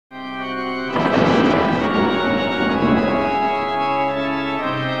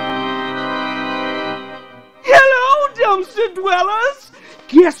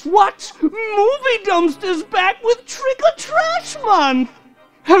Guess what? Movie Dumpster's back with Trick or Trash Month!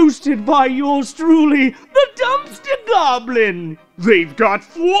 Hosted by yours truly, the Dumpster Goblin. They've got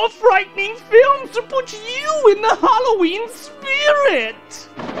 4 frightening films to put you in the Halloween spirit.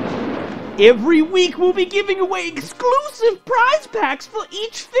 Every week we'll be giving away exclusive prize packs for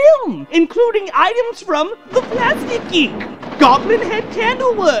each film, including items from The Plastic Geek, Goblin Head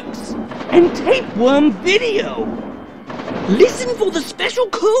Candleworks, and Tapeworm Video. Listen for the special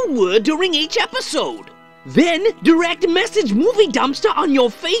code word during each episode. Then, direct message Movie Dumpster on your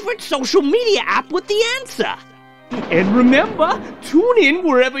favorite social media app with the answer. And remember, tune in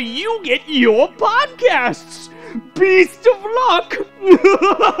wherever you get your podcasts. Beast of luck!